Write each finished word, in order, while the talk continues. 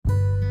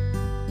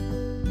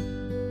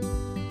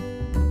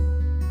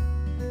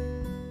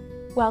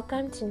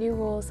Welcome to New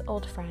Rules,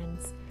 Old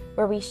Friends,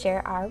 where we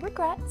share our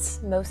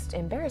regrets, most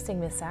embarrassing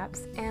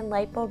mishaps, and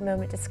light bulb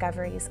moment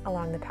discoveries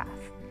along the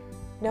path.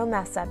 No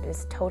mess up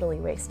is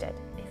totally wasted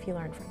if you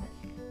learn from it.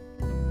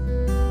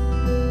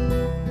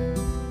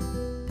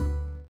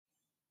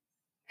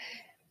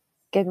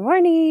 Good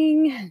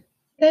morning.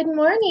 Good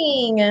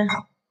morning.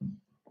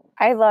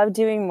 I love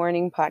doing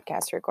morning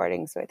podcast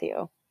recordings with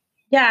you.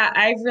 Yeah,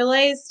 I've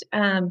realized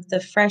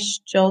the fresh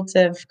jolt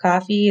of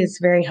coffee is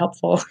very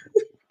helpful.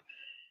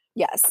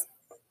 Yes.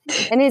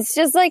 And it's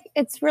just like,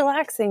 it's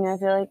relaxing. I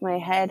feel like my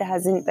head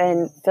hasn't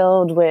been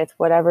filled with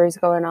whatever's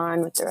going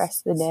on with the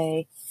rest of the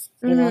day.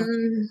 You know?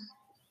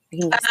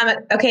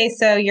 Okay,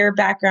 so your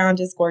background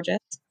is gorgeous.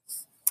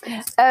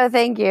 Oh,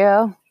 thank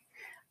you.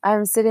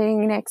 I'm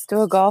sitting next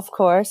to a golf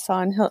course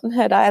on Hilton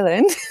Head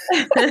Island.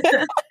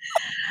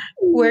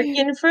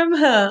 Working from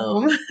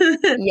home.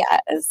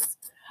 Yes.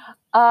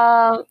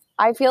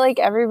 I feel like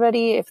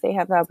everybody, if they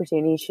have the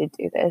opportunity, should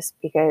do this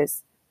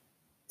because,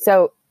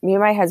 so me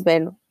and my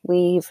husband,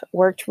 we've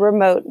worked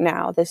remote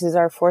now. This is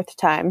our fourth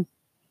time.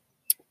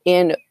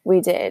 And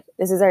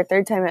this is our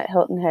third time at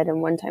Hilton Head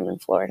and one time in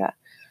Florida.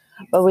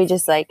 But we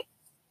just like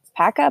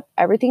pack up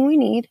everything we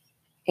need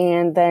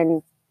and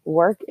then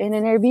work in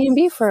an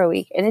Airbnb for a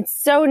week. And it's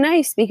so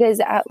nice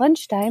because at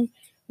lunchtime,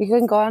 we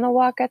can go on a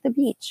walk at the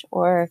beach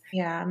or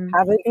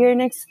have a beer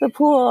next to the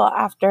pool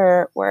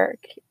after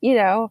work,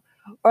 or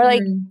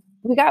like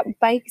we got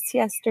bikes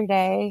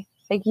yesterday,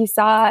 like you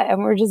saw,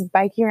 and we're just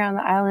biking around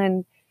the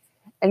island.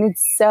 And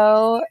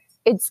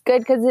it's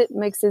good because it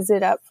mixes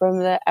it up from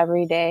the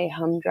everyday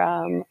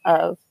humdrum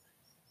of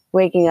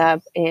waking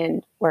up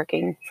and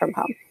working from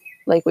home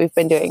like we've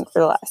been doing for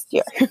the last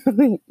year.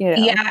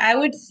 Yeah, I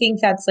would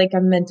think that's like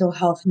a mental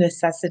health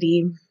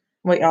necessity,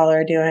 what y'all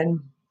are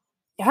doing.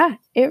 Yeah,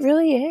 it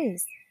really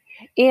is.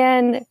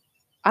 And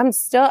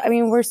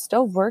we're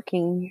still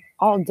working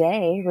all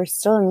day. We're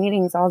still in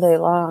meetings all day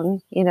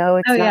long.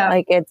 It's not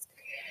like it's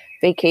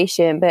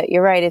vacation, but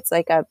you're right. It's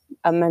like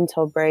a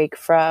mental break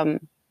from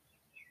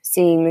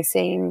seeing the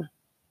same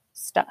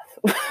stuff,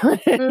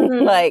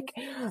 like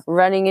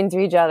running into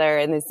each other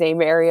in the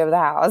same area of the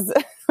house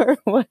or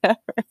whatever.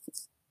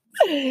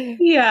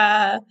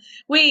 Yeah.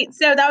 Wait,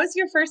 so that was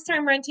your first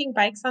time renting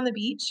bikes on the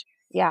beach?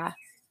 Yeah.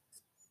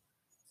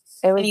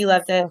 It was, and you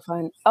loved so it?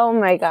 Fun. Oh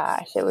my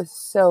gosh, it was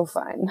so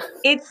fun.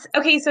 It's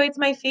okay. So it's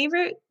my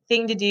favorite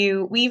thing to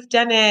do. We've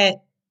done it.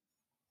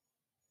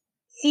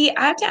 See,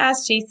 I have to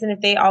ask Jason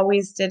if they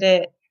always did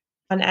it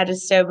on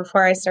Edisto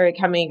before I started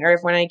coming, or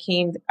if when I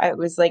came, it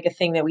was like a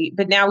thing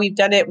but now we've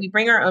done it. We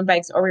bring our own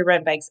bikes or we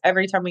rent bikes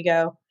every time we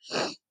go.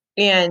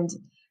 And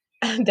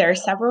there are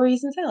several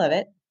reasons I love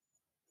it,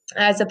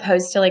 as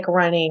opposed to like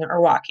running or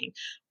walking.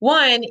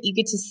 One, you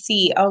get to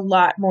see a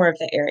lot more of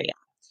the area.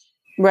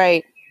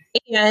 Right.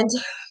 And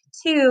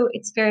two,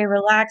 it's very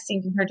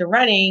relaxing compared to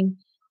running.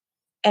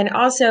 And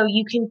also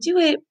you can do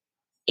it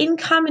in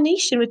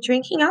combination with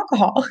drinking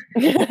alcohol.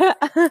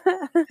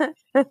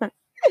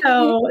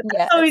 So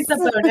that's always a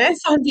bonus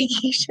on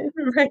vacation,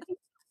 right?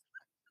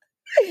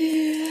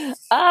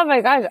 Oh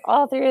my gosh,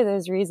 all three of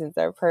those reasons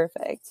are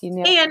perfect.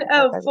 And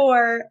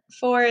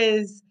four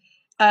is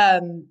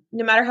no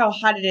matter how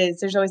hot it is,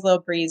 there's always a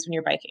little breeze when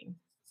you're biking.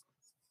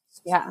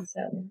 Yeah.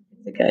 So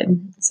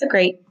it's a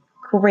great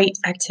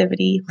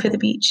activity for the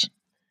beach.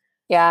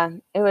 Yeah,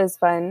 it was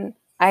fun.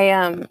 I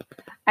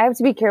have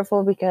to be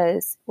careful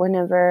because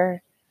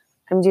whenever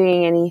I'm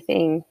doing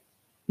anything,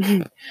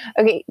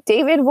 okay,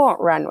 David won't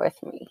run with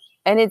me.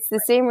 And it's the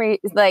same reason,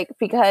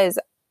 because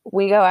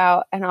we go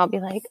out and I'll be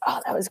like,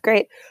 oh, that was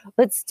great.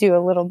 Let's do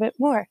a little bit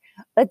more.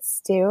 Let's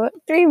do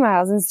 3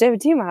 miles instead of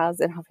 2 miles.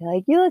 And I'll be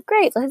like, you look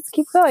great. Let's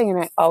keep going.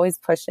 And I always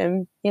push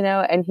him,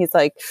 and he's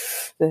like,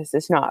 this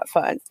is not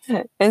fun.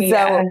 And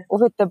so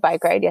with the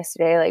bike ride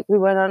yesterday, we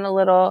went on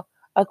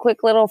a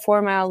quick little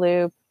 4 mile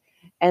loop.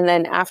 And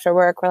then after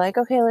work, we're like,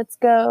 okay, let's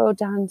go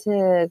down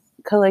to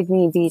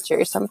Coligny Beach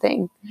or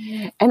something.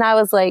 And I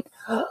was like,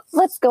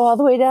 let's go all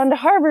the way down to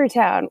Harbor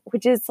Town,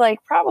 which is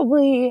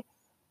probably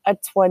a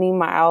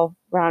 20-mile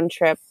round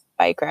trip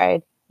bike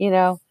ride,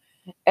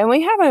 And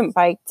we haven't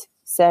biked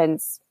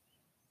since,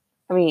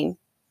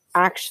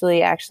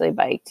 actually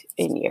biked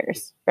in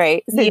years,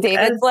 right? So yes.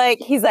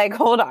 David's he's like,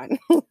 hold on.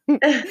 Wait,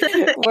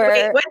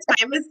 what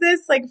time is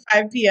this?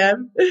 5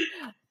 p.m.?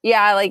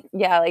 Yeah,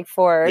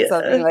 4 or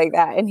something like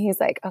that. And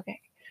he's like, okay,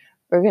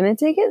 we're going to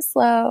take it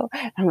slow.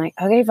 I'm like,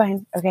 okay,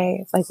 fine.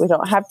 Okay. We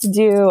don't have to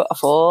do a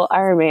full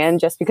Ironman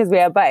just because we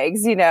have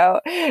bikes, And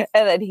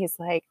then he's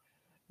like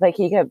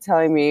he kept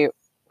telling me,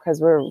 because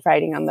we're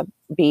riding on the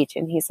beach,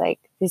 and he's like,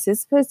 this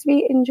is supposed to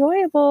be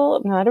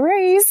enjoyable, not a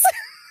race.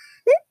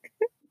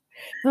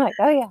 I'm like,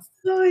 oh yeah,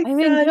 I'm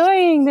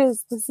enjoying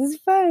this. This is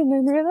fun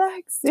and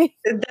relaxing.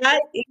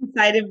 That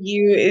inside of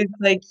you is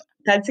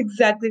that's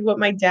exactly what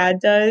my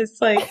dad does.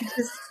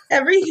 Just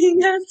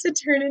everything has to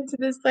turn into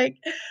this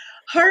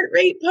heart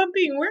rate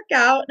pumping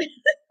workout.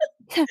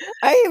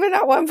 I even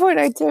at one point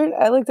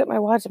I looked at my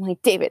watch. I'm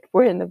like, David,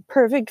 we're in the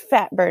perfect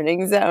fat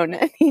burning zone.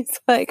 And he's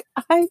like,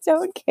 I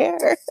don't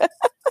care.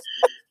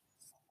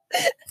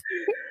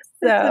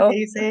 That's So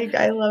amazing.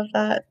 I love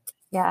that.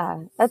 yeah,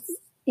 that's,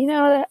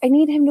 I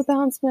need him to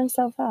balance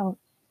myself out.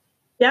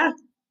 Yeah.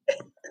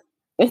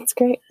 It's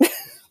great.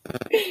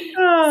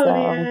 Oh, So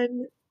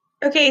man.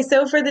 Okay,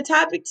 so for the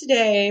topic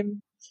today,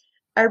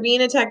 are we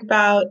going to talk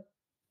about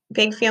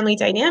big family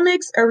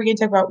dynamics, or are we going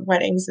to talk about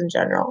weddings in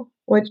general?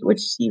 Which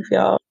do you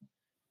feel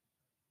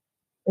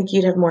like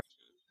you'd have more to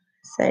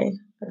say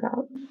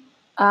about?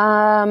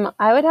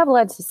 I would have a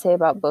lot to say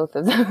about both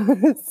of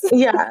those.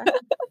 Yeah.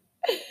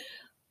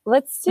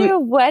 Let's do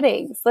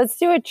weddings. Let's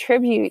do a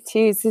tribute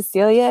to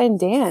Cecilia and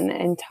Dan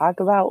and talk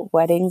about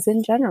weddings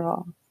in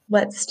general.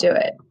 Let's do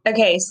it.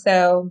 Okay,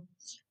 so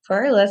for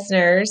our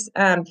listeners,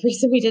 the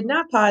reason we did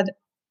not pod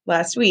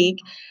last week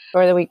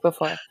or the week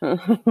before.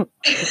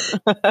 is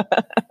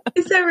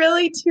it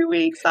really 2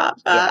 weeks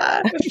off?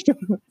 Yeah.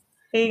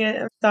 Dang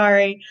it, I'm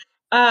sorry.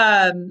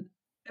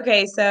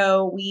 Okay,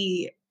 so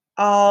we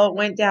all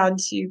went down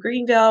to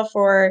Greenville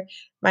for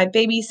my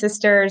baby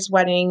sister's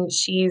wedding.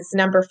 She's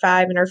number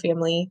 5 in our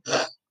family.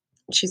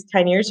 She's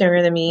 10 years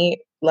younger than me,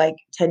 like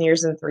 10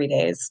 years and 3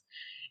 days.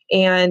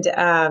 And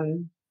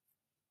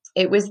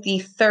it was the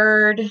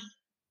third.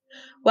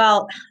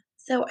 Well,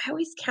 so I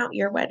always count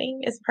your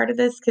wedding as part of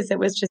this because it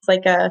was just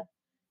like I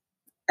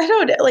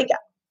don't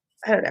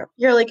know.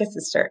 You're like a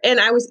sister, and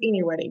I was in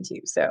your wedding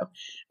too. So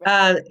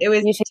it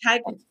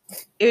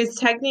was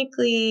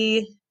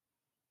technically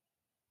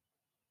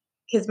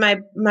because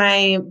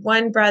my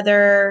one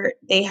brother,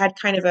 they had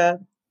kind of a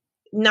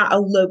not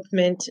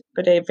elopement,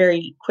 but a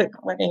very quick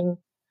wedding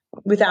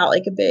without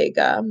like a big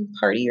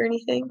party or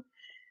anything.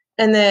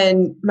 And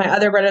then my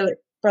other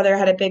brother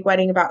had a big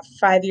wedding about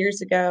 6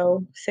 years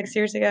ago.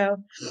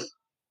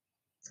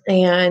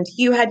 And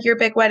you had your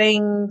big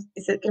wedding.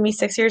 Is it going to be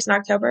 6 years in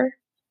October?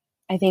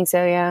 I think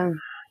so. Yeah,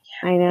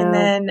 I know.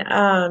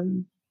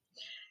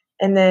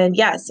 And then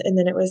yes, and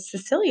then it was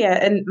Cecilia,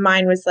 and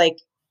mine was like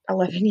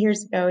 11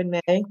 years ago in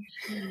May.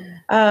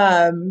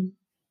 And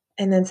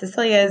then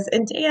Cecilia's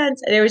and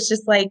Dan's, and it was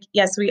just like,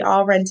 yes, we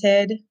all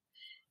rented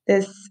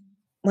this.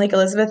 Like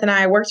Elizabeth and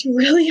I worked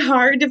really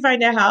hard to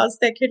find a house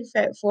that could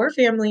fit 4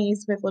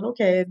 families with little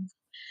kids,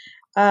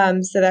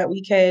 so that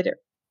we could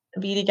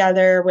be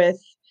together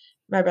with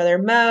my brother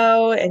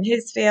Mo and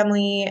his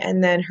family,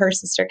 and then her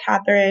sister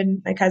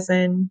Catherine, my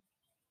cousin,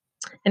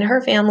 and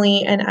her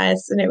family, and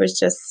us. And it was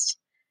just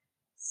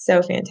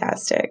so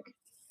fantastic.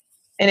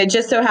 And it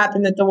just so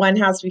happened that the one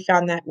house we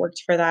found that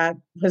worked for that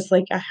was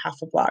like a half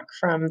a block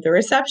from the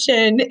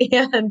reception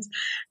and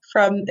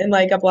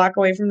like a block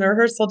away from the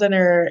rehearsal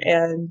dinner,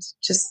 and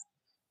just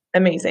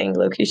amazing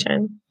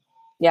location.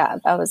 Yeah,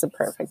 that was a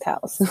perfect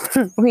house.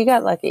 We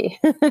got lucky.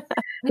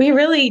 We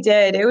really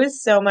did. It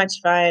was so much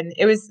fun.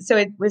 It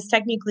was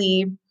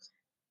technically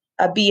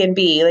a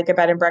B&B, like a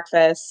bed and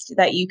breakfast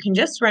that you can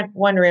just rent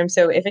one room.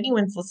 So if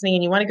anyone's listening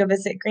and you want to go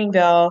visit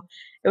Greenville,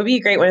 it would be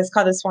a great one. It's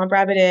called the Swamp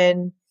Rabbit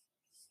Inn.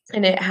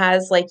 And it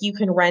has like, you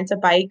can rent a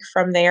bike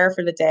from there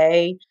for the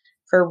day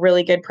for a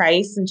really good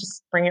price and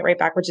just bring it right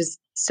back, which is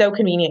so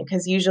convenient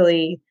because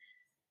usually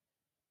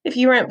if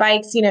you rent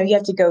bikes, you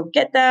have to go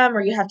get them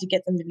or you have to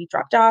get them to be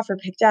dropped off or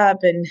picked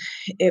up. And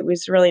it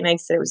was really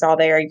nice that it was all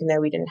there, even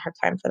though we didn't have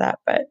time for that.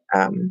 But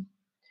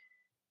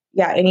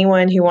yeah,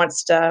 anyone who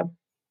wants to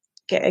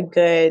get a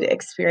good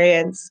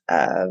experience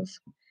of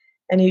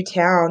a new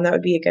town, that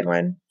would be a good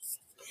one.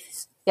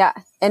 Yeah.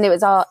 And it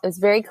was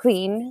very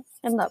clean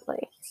and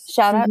lovely.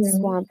 Shout out to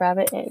Swamp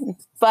Rabbit Inn.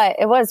 But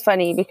it was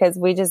funny because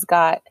we just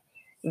got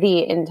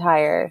the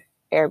entire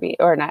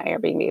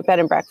Airbnb, bed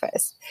and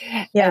breakfast.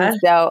 Yeah. And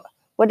so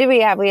what did we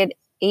have? We had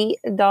 8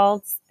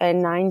 adults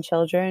and 9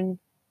 children.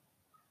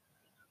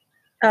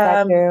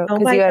 Oh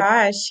my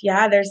gosh.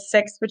 Yeah. There's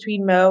 6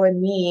 between Mo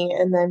and me,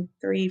 and then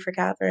 3 for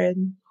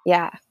Catherine.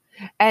 Yeah.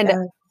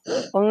 And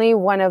only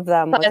one of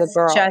them was a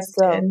girl.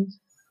 Justin.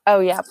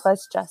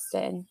 Plus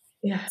Justin.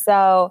 Yeah.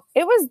 So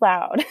it was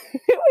loud. It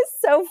was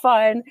so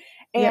fun.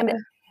 And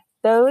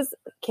those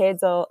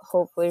kids will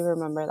hopefully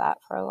remember that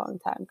for a long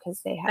time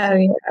because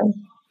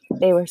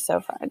they were so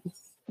fun.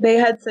 They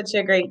had such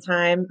a great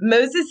time.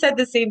 Moses said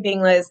the same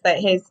thing, Liz, that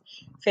his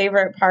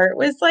favorite part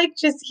was like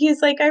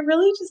he's like, I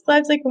really just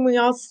loved like when we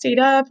all stayed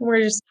up and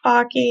we're just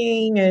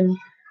talking, and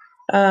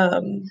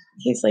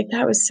he's like,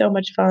 that was so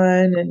much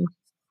fun. And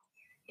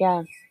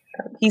yeah,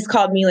 he's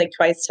called me like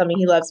twice, tell me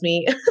he loves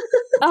me.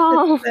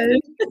 Oh.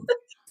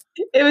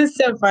 It was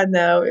so fun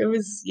though. It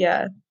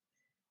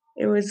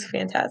was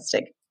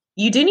fantastic.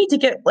 You do need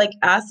to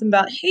ask them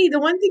about, hey, the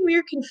one thing we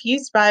were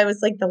confused by was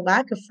like the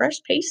lack of fresh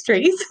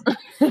pastries.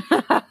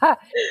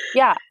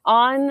 Yeah.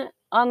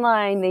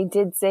 Online, they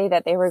did say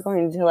that they were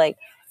going to like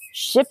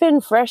ship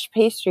in fresh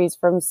pastries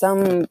from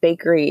some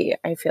bakery.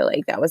 I feel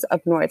like that was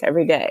up north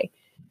every day.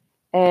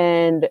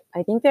 And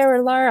I think there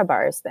were Lara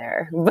bars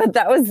there, but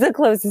that was the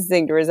closest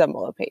thing to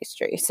resemble a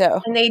pastry.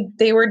 So, and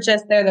they were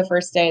just there the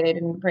first day. They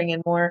didn't bring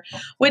in more,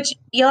 which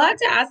you'll have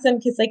to ask them,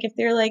 because like if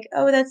they're like,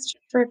 oh, that's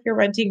for if you're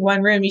renting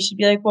one room, you should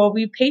be like, well,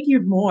 we paid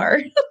you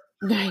more,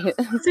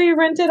 so you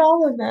rented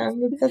all of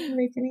them. It doesn't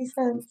make any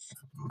sense.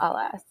 I'll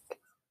ask.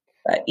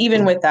 But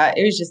even with that,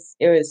 it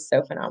was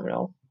so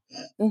phenomenal.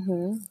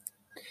 Mm-hmm.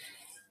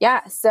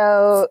 Yeah.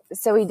 So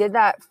we did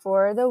that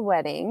for the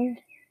wedding,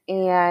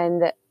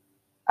 and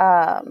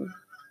how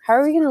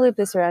are we going to loop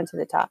this around to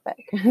the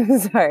topic?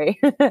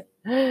 Sorry.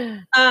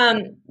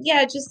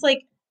 Yeah, just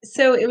like,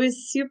 so it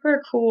was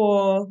super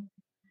cool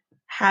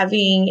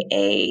having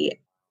a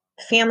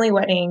family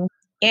wedding.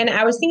 And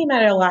I was thinking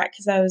about it a lot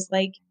because I was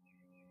like,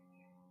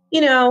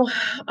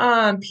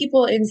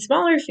 people in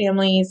smaller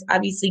families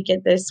obviously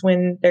get this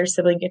when their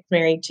sibling gets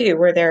married too,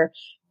 where they're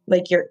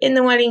like, you're in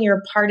the wedding, you're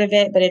a part of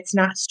it, but it's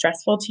not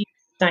stressful to you.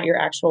 It's not your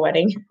actual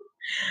wedding.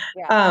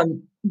 Yeah.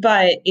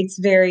 But it's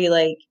very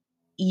like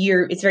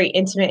it's very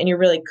intimate and you're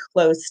really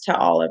close to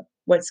all of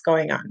what's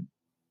going on.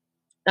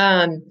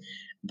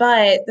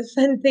 But the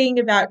fun thing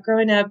about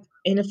growing up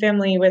in a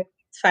family with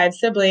 5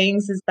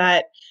 siblings is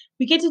that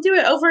we get to do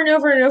it over and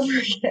over and over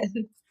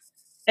again.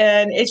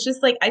 And it's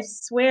just like, I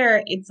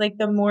swear, it's like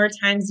the more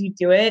times you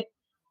do it,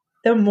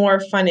 the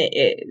more fun it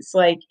is.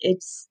 Like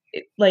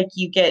like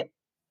you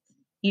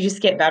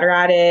just get better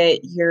at it.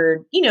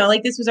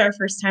 Like this was our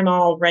first time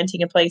all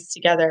renting a place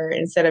together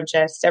instead of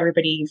just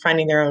everybody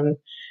finding their own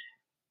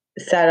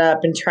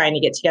setup and trying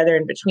to get together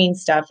in between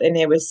stuff. And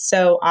it was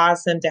so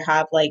awesome to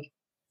have like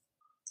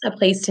a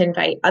place to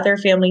invite other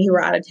family who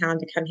were out of town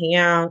to come hang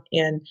out.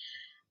 And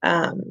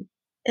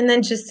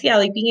then just, yeah,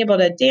 like being able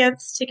to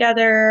dance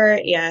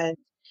together and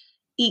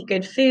eat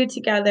good food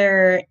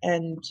together.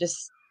 And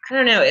just, I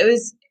don't know, it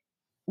was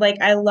like,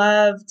 I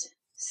loved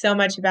so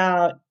much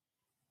about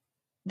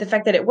the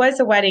fact that it was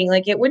a wedding.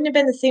 Like it wouldn't have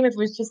been the same if it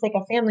was just like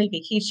a family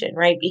vacation,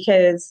 right?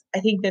 Because I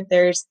think that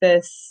there's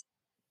this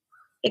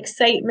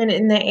excitement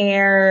in the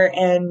air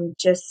and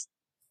just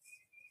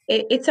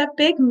it's a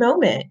big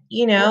moment,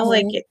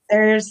 like Mm-hmm.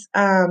 there's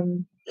I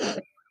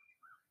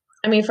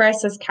mean, for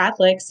us as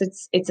Catholics,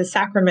 it's a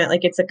sacrament,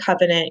 like it's a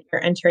covenant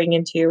you're entering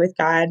into with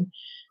God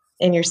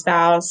and your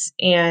spouse.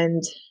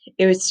 And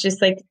it was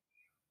just like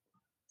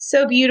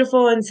so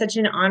beautiful and such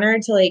an honor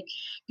to like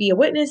be a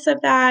witness of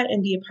that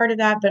and be a part of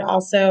that, but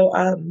also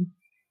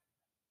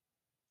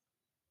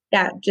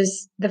yeah,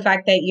 just the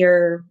fact that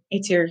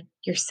it's your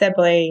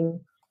sibling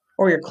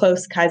or your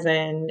close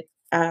cousin.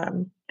 I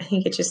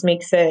think it just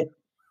makes it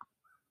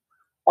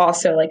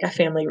also like a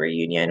family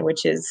reunion,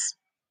 which is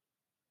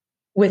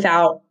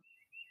without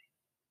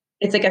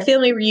it's like a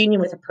family reunion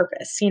with a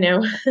purpose,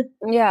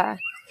 Yeah.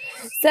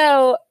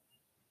 So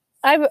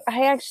I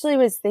actually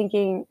was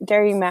thinking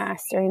during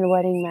the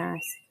wedding mass.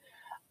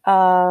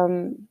 I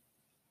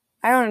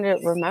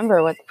don't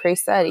remember what the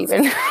priest said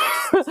even,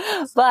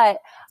 but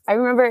I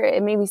remember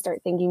it made me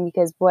start thinking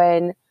because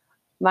when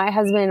my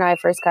husband and I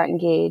first got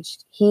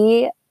engaged,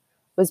 he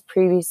was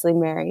previously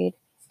married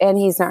and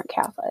he's not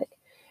Catholic.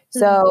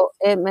 So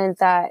it meant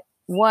that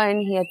one,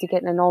 he had to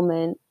get an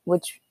annulment,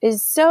 which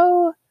is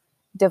so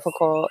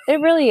difficult. It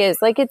really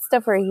is. Like it's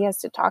stuff where he has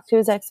to talk to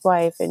his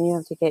ex-wife and you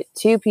have to get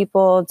 2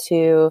 people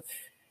to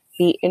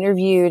be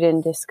interviewed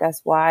and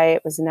discuss why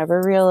it was never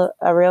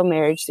a real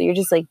marriage. So you're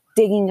just like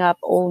digging up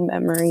old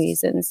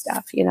memories and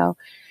stuff,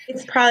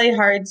 It's probably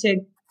hard to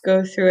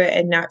go through it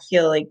and not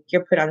feel like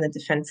you're put on the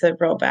defensive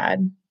real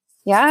bad.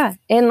 Yeah.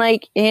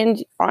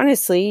 And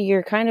honestly,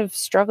 you're kind of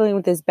struggling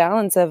with this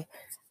balance of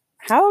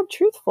how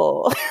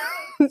truthful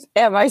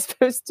am I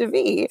supposed to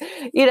be?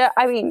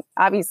 I mean,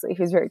 obviously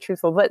he was very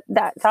truthful, but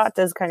that thought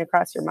does kind of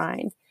cross your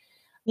mind.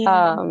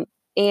 Yeah.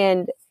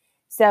 And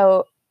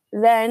so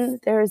then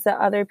there's the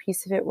other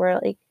piece of it where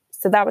like,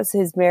 so that was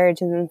his marriage.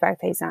 And the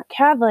fact that he's not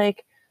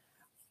Catholic,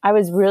 I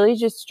was really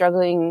just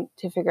struggling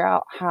to figure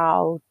out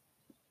how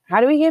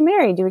do we get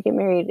married? Do we get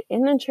married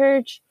in the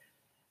church?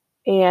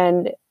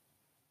 And,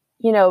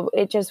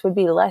 it just would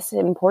be less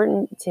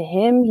important to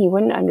him. He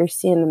wouldn't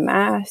understand the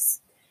mass.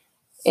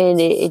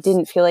 And it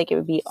didn't feel like it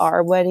would be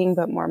our wedding,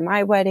 but more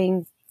my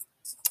wedding.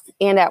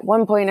 And at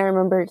one point I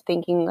remember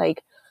thinking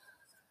like,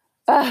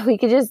 we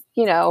could just,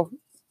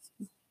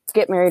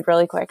 get married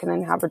really quick and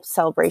then have a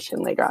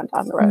celebration later on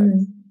down the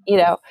road,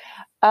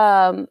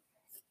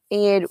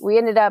 and we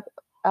ended up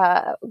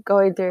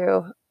going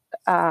through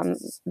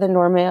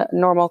the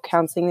normal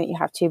counseling that you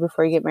have to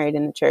before you get married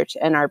in the church.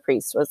 And our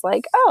priest was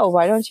like, oh,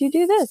 why don't you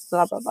do this?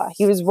 Blah, blah, blah.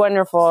 He was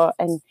wonderful.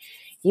 And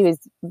he was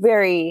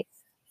very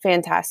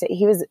fantastic.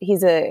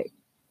 He's a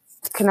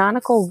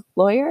canonical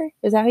lawyer.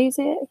 Is that how you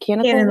say it?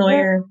 Canon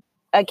lawyer.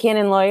 A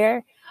canon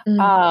lawyer.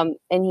 Mm-hmm.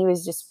 And he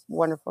was just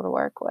wonderful to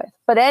work with.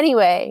 But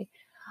anyway,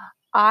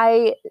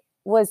 I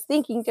was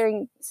thinking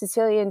during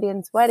Cecilia and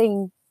Dan's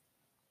wedding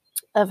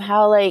of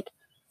how like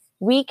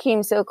we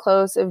came so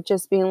close of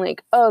just being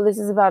like, oh, this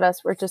is about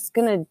us. We're just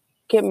going to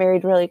get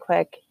married really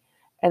quick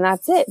and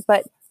that's it.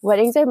 But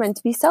weddings are meant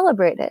to be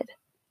celebrated,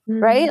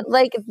 right?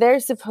 Like they're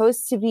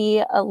supposed to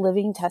be a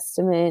living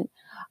testament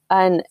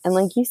and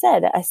like you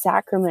said, a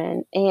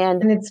sacrament.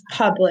 And it's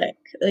public.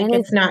 Like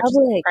it's not just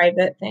a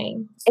private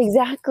thing.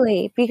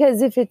 Exactly.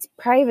 Because if it's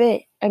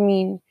private, I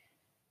mean,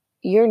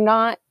 you're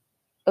not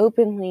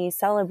openly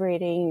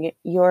celebrating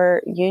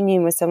your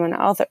union with someone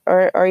else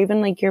or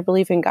even like your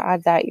belief in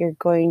God that you're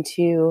going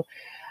to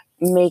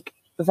make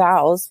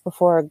vows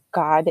before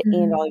God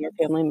and all your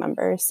family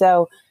members.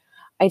 So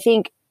I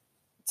think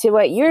to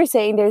what you're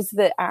saying, there's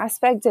the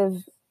aspect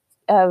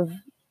of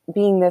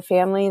being the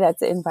family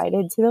that's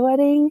invited to the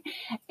wedding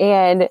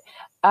and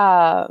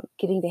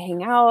getting to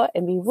hang out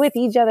and be with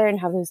each other and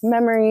have those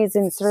memories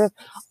and sort of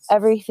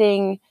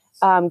everything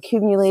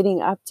accumulating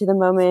up to the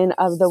moment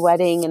of the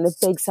wedding and the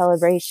big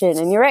celebration.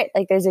 And you're right,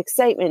 like there's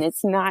excitement.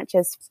 It's not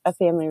just a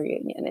family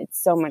reunion.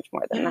 It's so much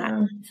more than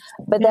that.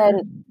 But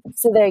then,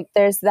 so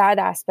there's that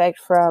aspect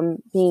from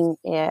being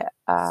an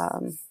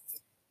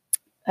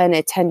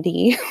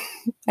attendee,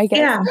 I guess.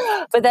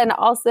 Yeah. But then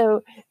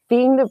also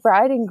being the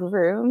bride and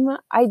groom,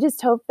 I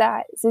just hope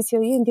that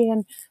Cecilia and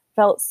Dan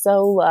felt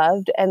so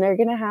loved, and they're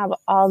going to have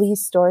all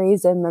these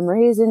stories and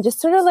memories and just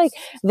sort of like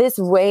this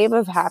wave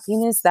of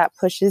happiness that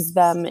pushes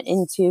them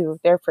into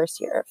their first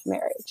year of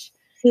marriage.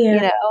 Yeah.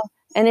 You know,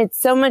 and it's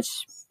so much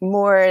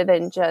more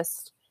than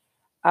just,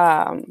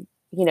 you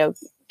know,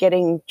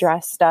 getting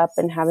dressed up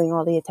and having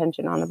all the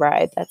attention on the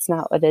bride. That's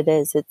not what it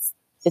is.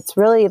 It's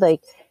really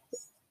like,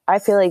 I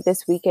feel like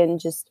this weekend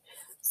just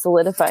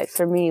solidified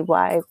for me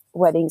why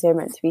weddings are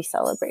meant to be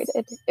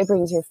celebrated. It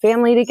brings your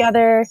family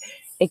together.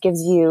 It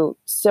gives you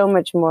so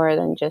much more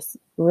than just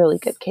really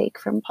good cake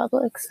from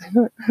Publix.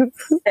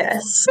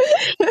 Yes.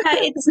 Yeah,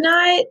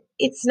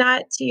 it's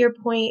not, to your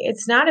point,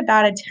 it's not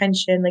about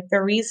attention. Like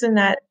the reason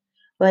that,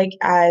 like,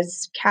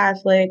 as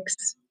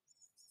Catholics,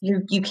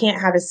 you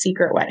can't have a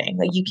secret wedding.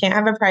 Like you can't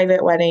have a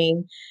private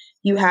wedding.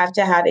 You have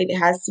to have, it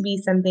has to be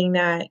something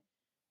that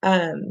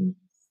um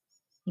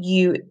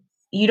you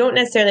you don't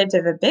necessarily have to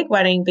have a big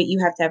wedding, but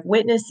you have to have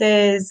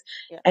witnesses,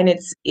 Yeah. and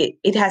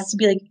it has to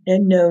be like a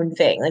known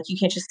thing. Like you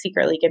can't just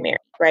secretly get married,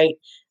 right?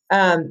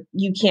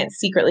 You can't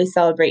secretly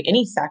celebrate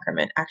any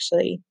sacrament,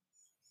 actually.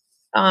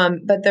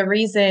 But the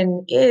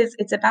reason is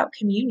it's about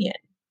communion.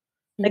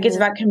 Like it's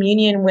about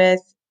communion with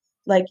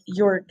like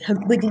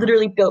like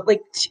literally built,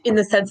 like in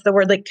the sense of the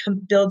word, like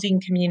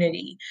building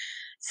community.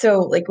 So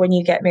like when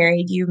you get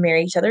married, you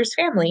marry each other's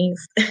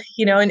families,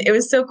 you know, and it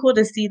was so cool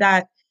to see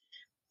that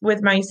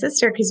with my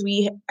sister, because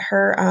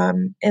her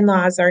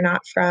in-laws are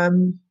not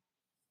from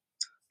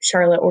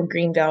Charlotte or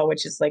Greenville,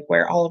 which is like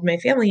where all of my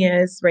family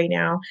is right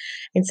now.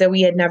 And so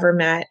we had never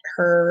met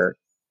her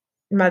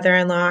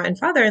mother-in-law and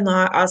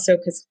father-in-law, also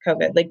because of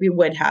COVID. Like we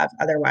would have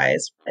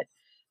otherwise, but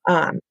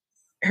um,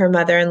 her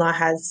mother-in-law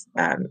has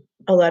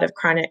a lot of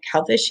chronic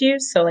health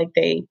issues, so like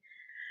they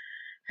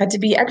had to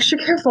be extra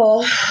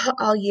careful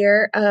all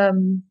year,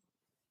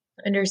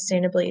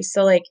 understandably.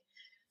 So like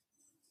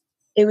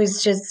it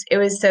was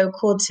so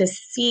cool to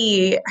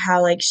see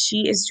how like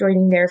she is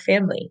joining their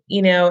family,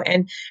 you know,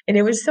 and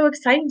it was so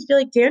exciting to be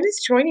like, Dan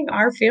is joining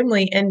our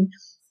family, and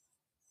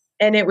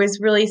it was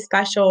really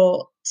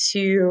special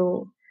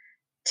to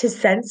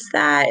sense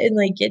that and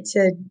like get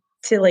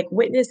to like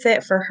witness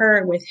it for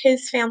her with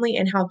his family,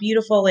 and how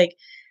beautiful like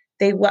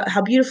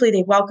how beautifully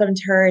they welcomed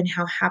her and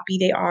how happy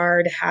they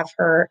are to have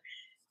her.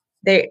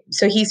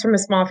 So he's from a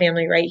small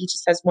family, right? He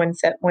just has one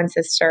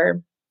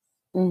sister.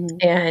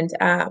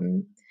 Mm-hmm.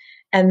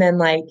 And then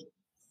like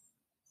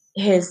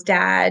his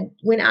dad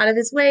went out of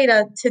his way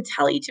to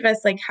tell each of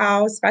us like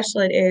how special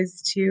it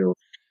is to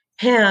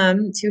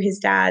him, to his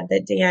dad,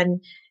 that Dan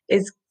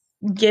is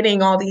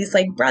getting all these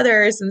like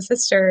brothers and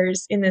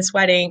sisters in this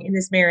wedding, in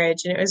this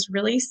marriage. And it was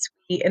really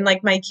sweet. And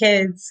like my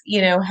kids,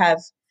 you know,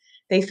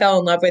 they fell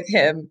in love with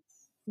him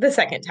the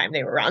second time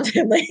they were around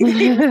him. Like it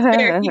was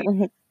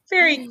very,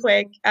 very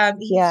quick.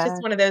 He's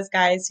just one of those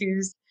guys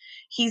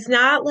he's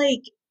not like,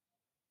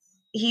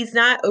 he's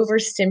not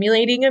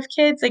overstimulating of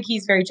kids. Like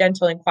he's very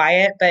gentle and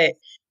quiet, but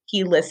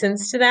he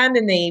listens to them,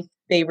 and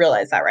they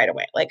realize that right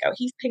away. Like, oh,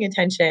 he's paying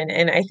attention.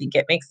 And I think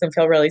it makes them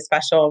feel really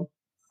special.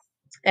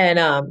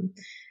 And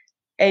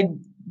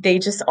they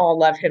just all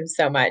love him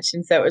so much.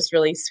 And so it was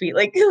really sweet.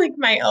 Like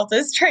my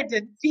eldest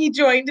he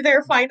joined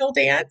their final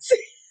dance.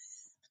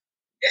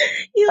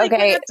 He like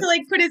went up to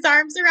like put his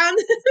arms around.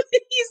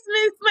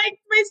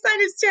 My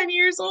son is 10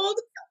 years old.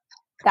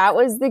 That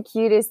was the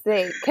cutest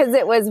thing, because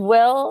it was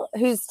Will,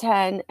 who's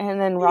 10, and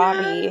then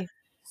Robbie,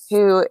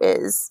 who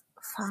is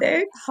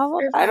 6.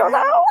 I don't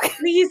know. I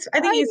think he's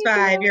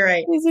 5. You're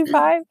right. Is he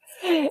 5?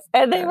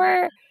 And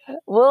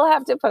we'll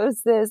have to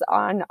post this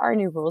on our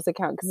New Rules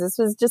account, because this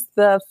was just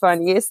the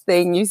funniest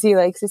thing. You see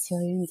like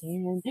Cecilia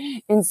and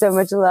Dan in so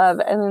much love,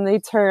 and then they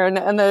turn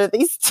and there are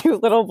these 2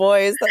 little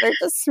boys that are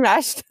just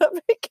smashed up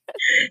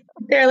again.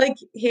 They're like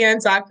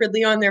hands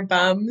awkwardly on their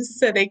bums,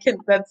 so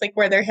that's like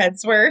where their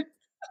heads were.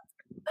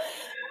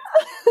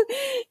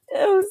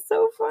 It was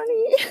so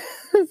funny.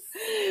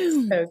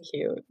 So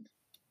cute.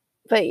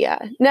 But yeah,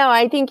 no,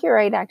 I think you're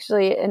right,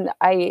 actually. And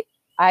I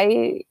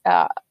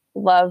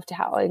loved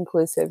how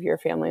inclusive your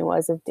family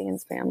was of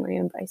Dan's family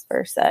and vice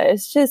versa.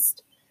 It's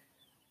just,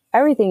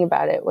 everything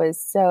about it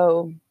was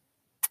so,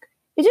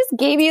 it just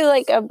gave you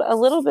like a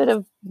little bit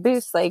of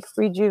boost, like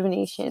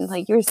rejuvenation.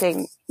 Like you were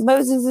saying,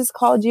 Moses has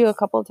called you a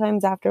couple of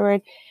times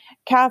afterward.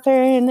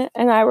 Catherine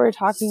and I were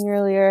talking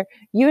earlier.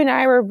 You and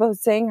I were both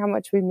saying how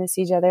much we miss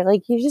each other.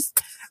 Like you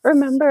just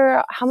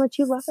remember how much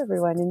you love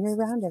everyone and you're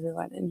around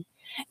everyone.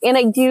 And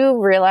I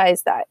do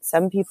realize that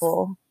some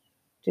people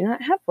do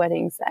not have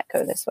weddings that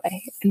go this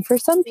way. And for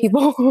some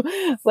people,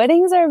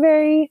 weddings are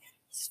very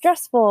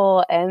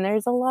stressful and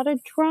there's a lot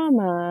of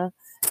drama.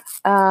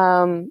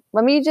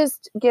 Let me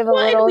just give a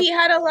little. And we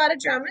had a lot of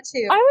drama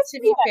too, to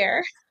be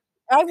fair.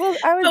 I was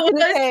going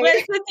to say.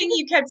 What's the thing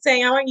you kept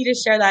saying? I want you to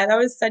share that. That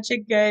was such a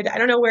good, I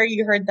don't know where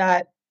you heard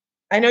that.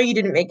 I know you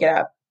didn't make it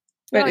up,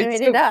 but it's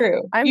so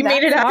true. You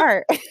made it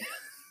smart. Up.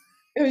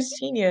 It was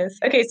genius.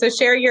 Okay, so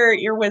share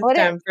your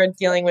wisdom for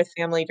dealing with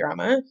family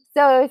drama.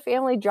 So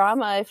family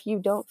drama, if you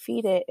don't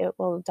feed it, it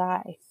will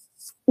die.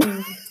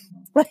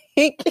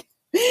 Like,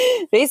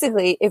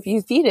 basically, if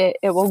you feed it,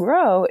 it will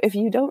grow. If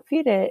you don't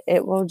feed it,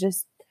 it will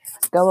just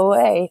go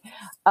away.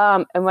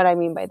 And what I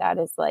mean by that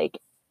is, like,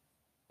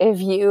 if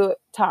you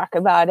talk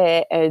about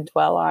it and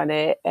dwell on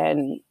it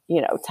and,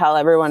 you know, tell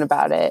everyone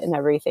about it and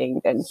everything,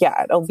 then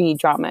yeah, it'll be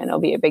drama and it'll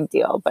be a big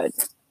deal, but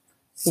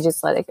you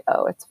just let it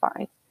go. It's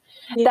fine.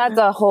 Yeah. That's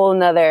a whole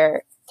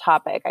nother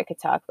topic I could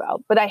talk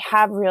about, but I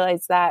have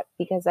realized that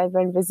because I've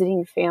been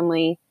visiting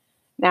family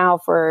now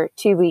for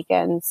 2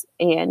 weekends,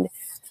 and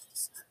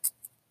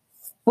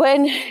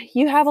when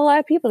you have a lot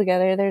of people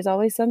together, there's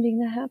always something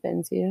that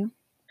happens, you know?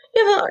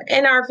 Yeah,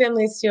 and our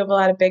families do have a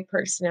lot of big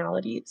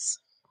personalities.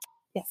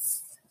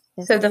 Yes.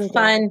 So the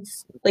fun,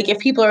 like if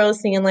people are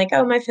listening and like,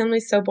 oh, my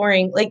family's so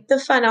boring, like the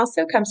fun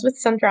also comes with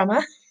some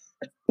drama.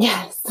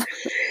 Yes.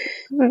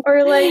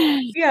 Or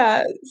like,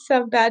 yeah,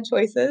 some bad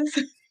choices.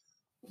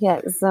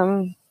 Yeah,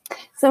 some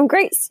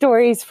great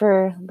stories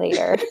for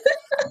later.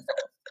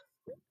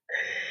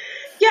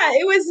 Yeah,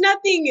 it was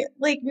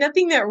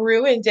nothing that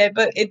ruined it,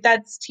 but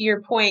that's to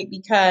your point,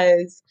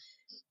 because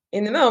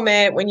in the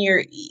moment when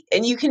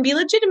and you can be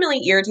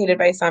legitimately irritated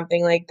by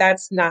something, like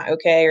that's not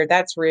okay or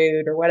that's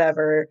rude or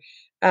whatever.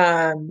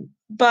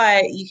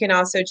 But you can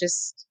also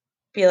just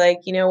be like,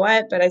 you know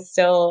what, but I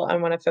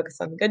want to focus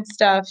on the good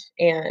stuff,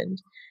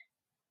 and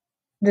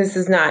this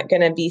is not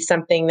going to be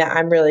something that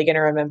I'm really going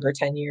to remember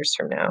 10 years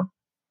from now.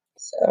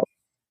 So,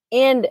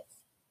 and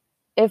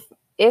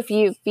if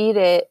you feed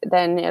it,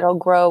 then it'll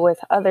grow with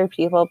other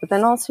people, but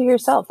then also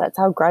yourself. That's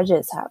how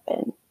grudges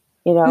happen.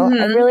 You know,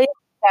 I really think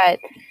that,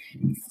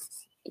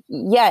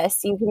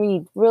 yes, you can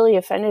be really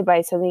offended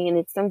by something, and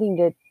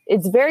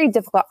it's very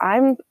difficult.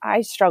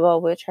 I struggle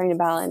with trying to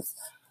balance.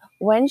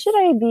 When should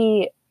I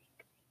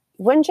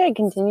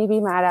continue to be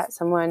mad at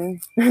someone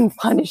and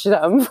punish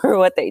them for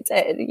what they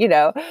did, you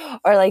know,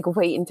 or like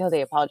wait until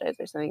they apologize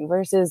or something,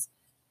 versus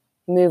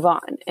move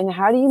on? And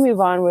how do you move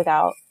on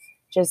without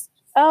just,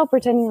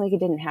 pretending like it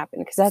didn't happen?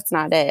 Because that's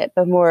not it,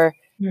 but more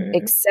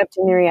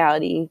accepting the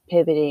reality,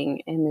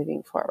 pivoting, and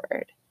moving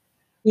forward.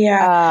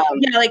 Yeah.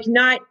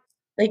 Not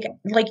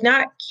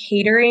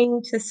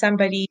catering to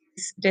somebody's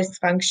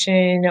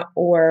dysfunction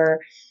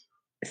or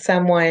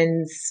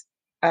someone's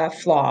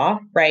flaw,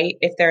 right?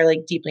 If they're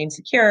like deeply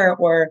insecure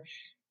or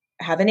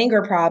have an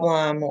anger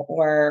problem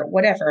or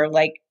whatever,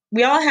 like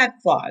we all have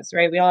flaws,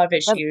 right? We all have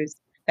issues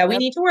that we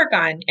need to work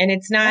on. And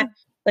it's not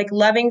like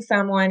loving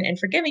someone and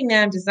forgiving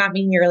them does not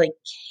mean you're like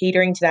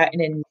catering to that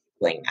and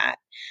enabling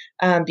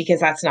that, because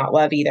that's not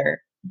love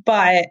either.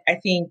 But I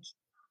think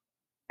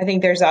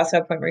there's also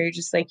a point where you're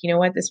just like, you know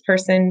what, this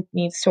person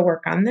needs to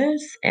work on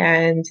this,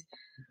 and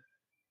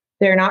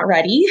they're not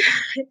ready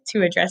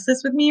to address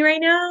this with me right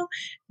now.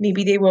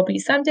 Maybe they will be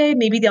someday.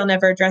 Maybe they'll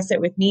never address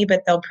it with me,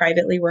 but they'll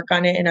privately work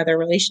on it in other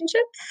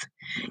relationships,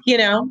 you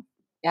know?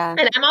 Yeah.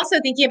 And I'm also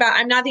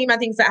I'm not thinking about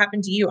things that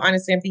happened to you.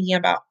 Honestly, I'm thinking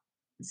about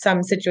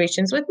some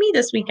situations with me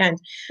this weekend.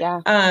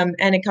 Yeah.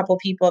 And a couple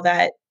people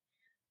that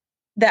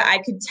I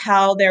could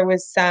tell there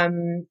was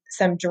some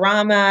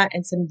drama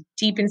and some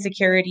deep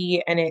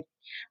insecurity, and it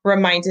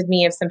reminded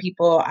me of some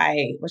people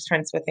I was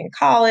friends with in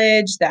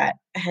college that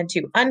I had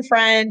to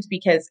unfriend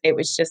because it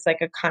was just like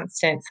a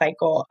constant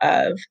cycle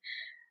of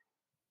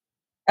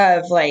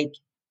like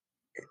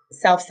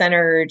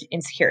self-centered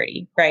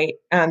insecurity, right?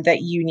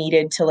 That you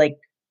needed to like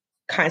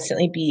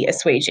constantly be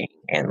assuaging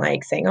and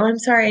like saying, oh, I'm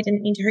sorry, I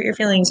didn't mean to hurt your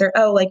feelings, or,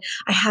 oh, like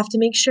I have to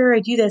make sure I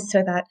do this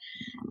so that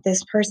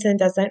this person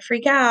doesn't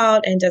freak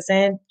out and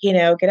doesn't,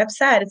 get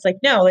upset. It's like,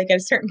 no, like at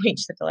a certain point, you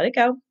just have to let it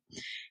go.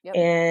 Yep.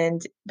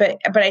 And, but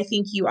I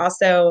think you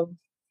also,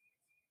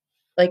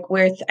 like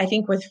with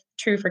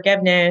true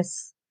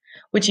forgiveness,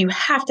 which you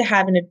have to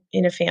have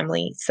in a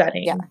family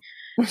setting,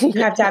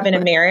 you have to have in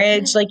a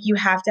marriage, like you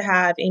have to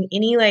have in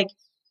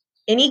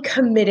any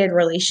committed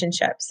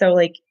relationship. So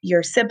like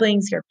your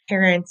siblings, your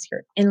parents,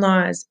 your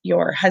in-laws,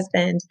 your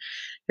husband,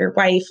 your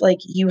wife, like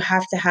you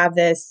have to have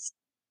this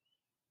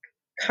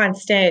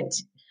constant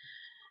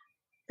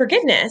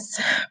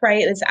forgiveness,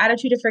 right? This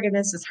attitude of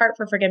forgiveness, this heart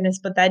for forgiveness,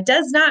 but that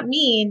does not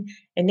mean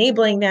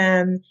enabling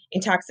them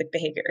in toxic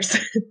behaviors.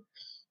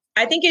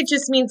 I think it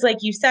just means, like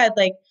you said,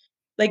 like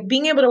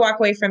being able to walk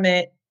away from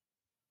it.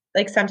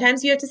 Like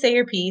sometimes you have to say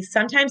your piece.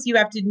 Sometimes you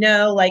have to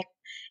know, like,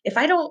 if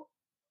I don't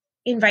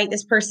invite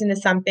this person to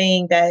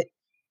something that,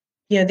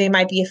 they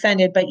might be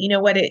offended, but you know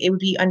what, it would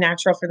be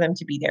unnatural for them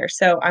to be there.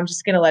 So I'm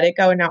just going to let it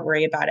go and not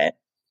worry about it.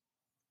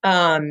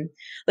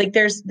 Like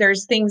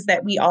there's things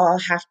that we all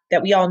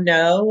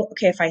know.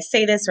 Okay, if I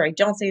say this or I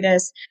don't say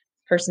this,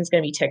 person's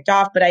going to be ticked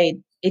off, but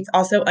it's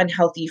also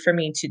unhealthy for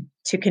me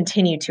to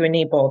continue to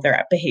enable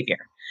their behavior.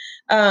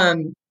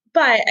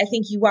 But I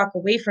think you walk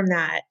away from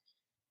that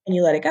and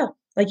you let it go.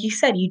 Like you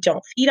said, you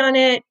don't feed on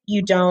it.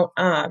 You don't,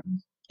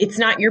 it's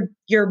not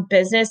your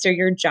business or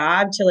your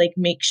job to like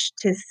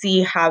to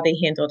see how they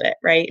handled it.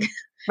 Right.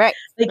 Right.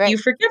 Like right. you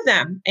forgive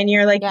them and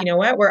you're like, Yeah. you know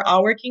what? We're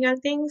all working on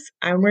things.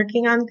 I'm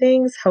working on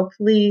things.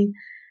 Hopefully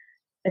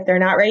if they're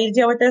not ready to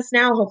deal with this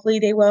now, hopefully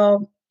they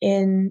will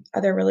in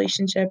other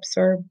relationships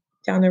or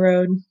down the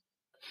road.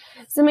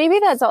 So maybe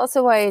that's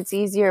also why it's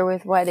easier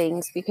with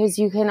weddings, because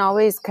you can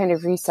always kind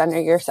of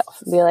recenter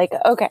yourself and be like,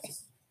 okay,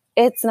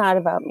 it's not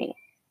about me.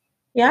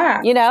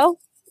 Yeah. You know,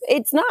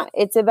 it's not.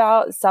 It's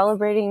about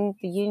celebrating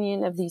the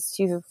union of these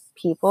two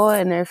people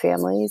and their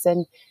families.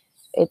 And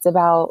it's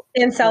about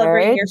and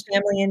celebrating marriage.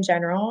 your family in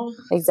general.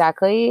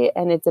 Exactly.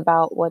 And it's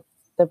about what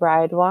the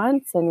bride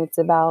wants. And it's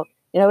about,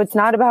 it's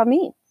not about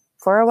me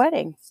for a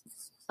wedding.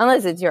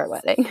 Unless it's your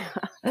wedding.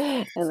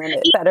 And then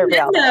it better be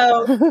all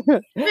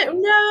that.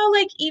 No,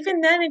 like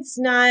even then it's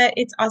not,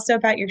 it's also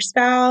about your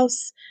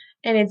spouse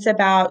and it's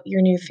about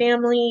your new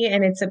family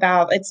and it's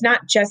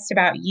not just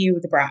about you,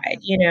 the bride,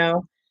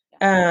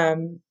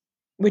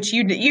 which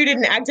you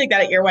didn't act like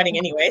that at your wedding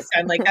anyway. So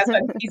I'm like, that's what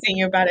I'm teasing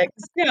you about it.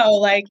 No,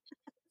 like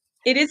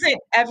it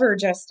isn't ever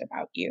just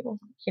about you,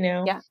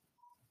 Yeah.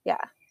 Yeah.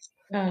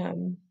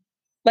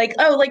 Like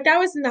that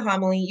was in the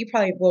homily. You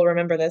probably will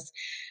remember this,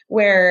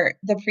 where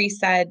the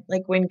priest said,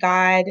 like, when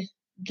God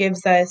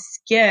gives us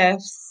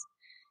gifts,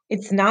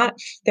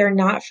 they're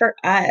not for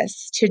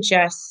us to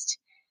just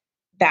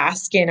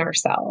bask in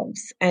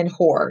ourselves and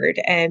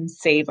hoard and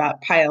save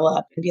up, pile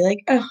up and be like,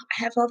 oh,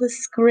 I have all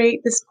this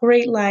great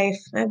life.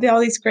 I have all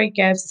these great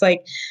gifts.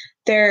 Like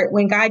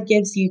when God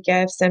gives you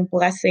gifts and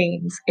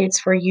blessings, it's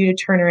for you to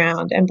turn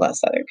around and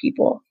bless other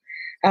people.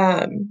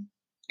 And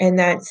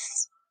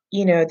that's,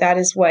 that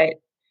is what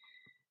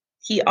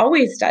he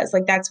always does.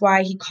 Like, that's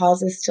why he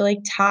calls us to like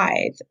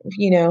tithe,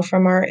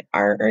 from our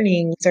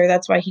earnings, or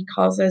that's why he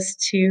calls us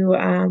to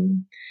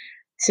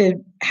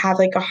have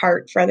like a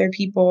heart for other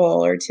people,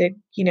 or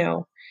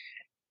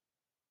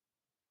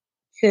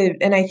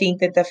and I think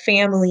that the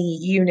family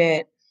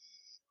unit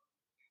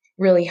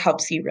really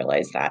helps you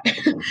realize that.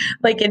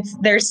 Like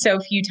there's so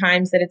few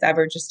times that it's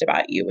ever just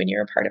about you when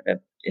you're a part of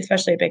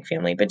especially a big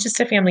family, but just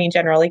a family in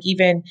general. Like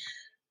even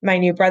my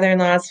new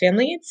brother-in-law's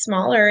family, it's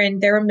smaller.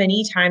 And there were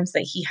many times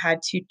that he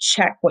had to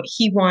check what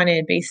he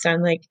wanted based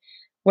on like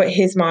what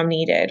his mom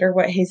needed or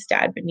what his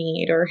dad would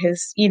need or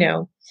his,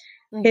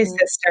 his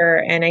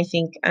sister. And I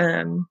think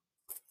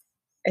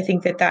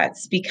that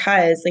that's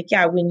because like,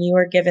 yeah, when you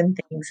are given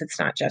things, it's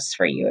not just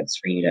for you, it's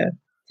for you to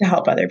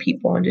help other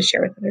people and to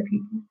share with other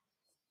people.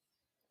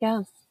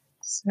 Yeah,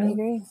 so. I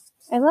agree.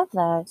 I love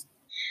that.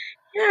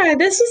 Yeah,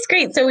 this was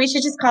great. So we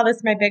should just call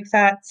this my big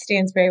fat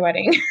Stansbury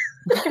wedding,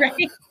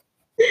 right?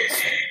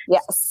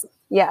 Yes.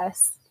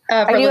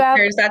 For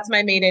listeners, that's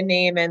my maiden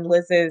name and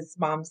Liz's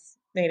mom's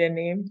maiden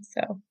name.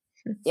 So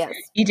yes,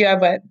 you do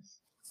have what?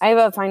 I have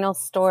a final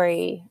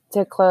story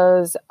to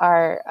close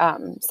our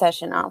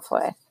session off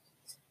with,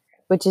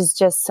 which is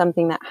just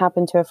something that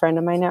happened to a friend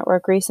of mine at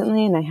work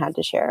recently, and I had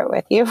to share it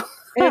with you.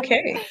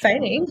 Okay,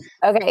 exciting.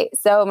 Okay,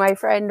 so my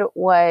friend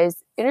was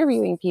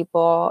interviewing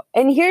people,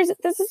 and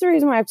this is the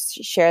reason why I have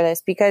to share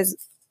this, because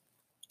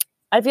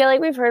I feel like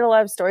we've heard a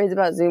lot of stories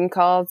about Zoom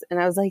calls,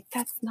 and I was like,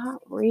 that's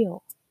not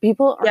real.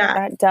 People aren't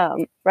that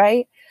dumb,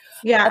 right?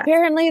 Yeah.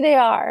 Apparently they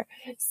are.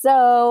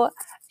 So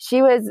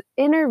she was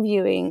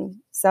interviewing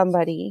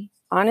somebody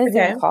on a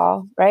Zoom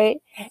call, right?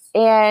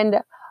 And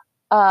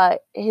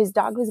his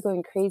dog was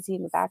going crazy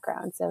in the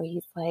background. So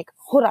he's like,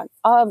 hold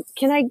on.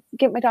 Can I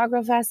get my dog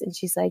real fast? And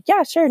she's like,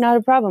 yeah, sure. Not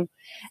a problem.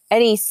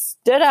 And he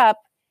stood up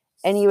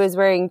and he was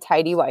wearing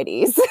tidy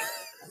whities.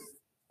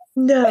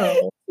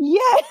 No.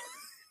 Yes.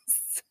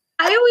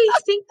 I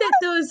always think that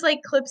those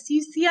like clips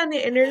you see on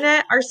the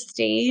internet are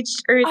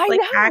staged or it's like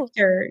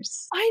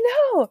actors. I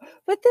know.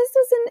 But this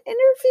was an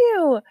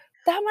interview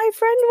that my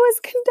friend was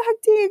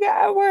conducting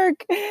at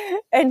work.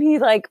 And he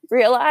like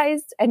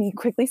realized and he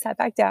quickly sat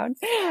back down.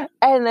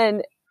 And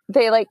then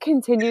they like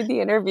continued the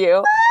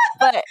interview.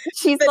 But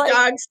she's the like,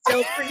 dog's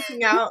still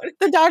freaking out.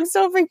 The dog's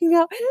still freaking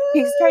out.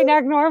 He's trying to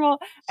act normal.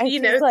 And he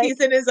knows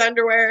he's in his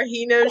underwear.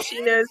 She knows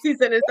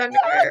he's in his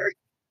underwear.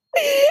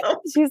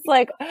 She's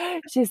like,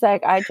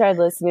 I tried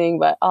listening,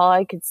 but all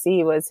I could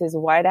see was his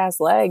white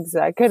ass legs.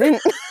 I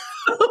didn't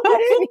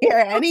hear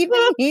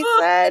anything he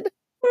said.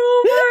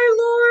 Oh my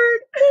Lord.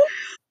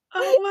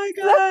 Oh my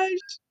gosh.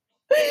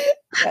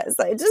 Yes,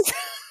 I just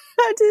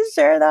had to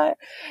share that.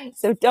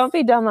 So don't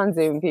be dumb on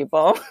Zoom,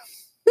 people.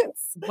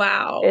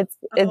 Wow.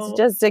 It's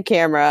just a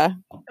camera.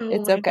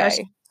 It's okay. Gosh.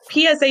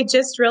 P.S. I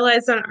just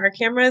realized on our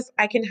cameras,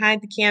 I can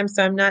hide the cam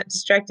so I'm not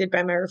distracted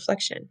by my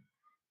reflection.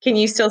 Can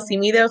you still see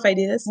me though if I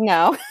do this?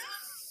 No.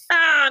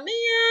 Ah,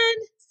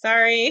 man.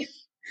 Sorry.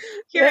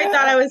 Here I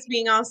thought I was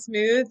being all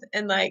smooth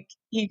and like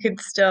you could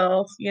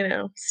still,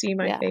 see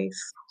my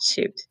face.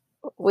 Shoot.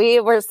 We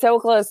were so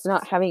close to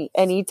not having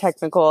any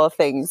technical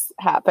things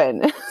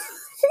happen.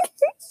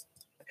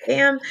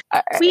 Bam.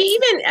 All We right.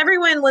 even,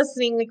 everyone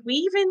listening, like we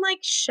even like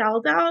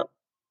shelled out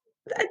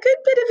a good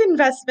bit of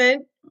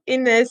investment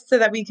in this so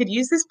that we could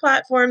use this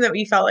platform that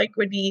we felt like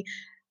would be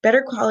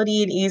better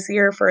quality and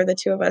easier for the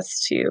two of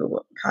us to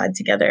pod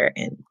together.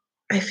 And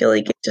I feel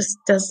like it just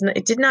doesn't,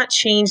 it did not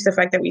change the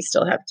fact that we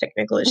still have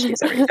technical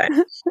issues every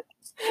time.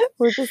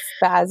 We're just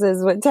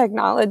spazzes with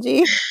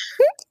technology.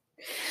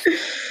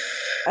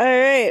 All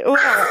right. Well,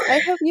 I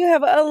hope you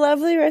have a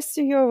lovely rest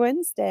of your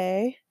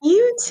Wednesday.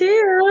 You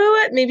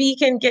too. Maybe you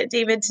can get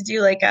David to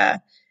do like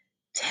a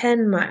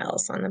 10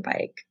 miles on the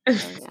bike.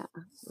 Oh, yeah.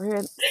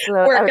 We're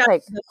slow. Work I was out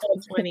like, the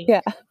full 20.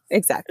 yeah,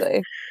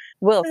 exactly.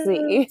 We'll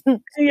see.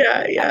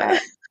 Yeah, All yeah.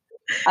 right.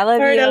 I love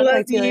All right, you. I I'll love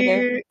talk to you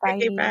later. you.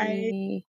 Okay, bye. Bye.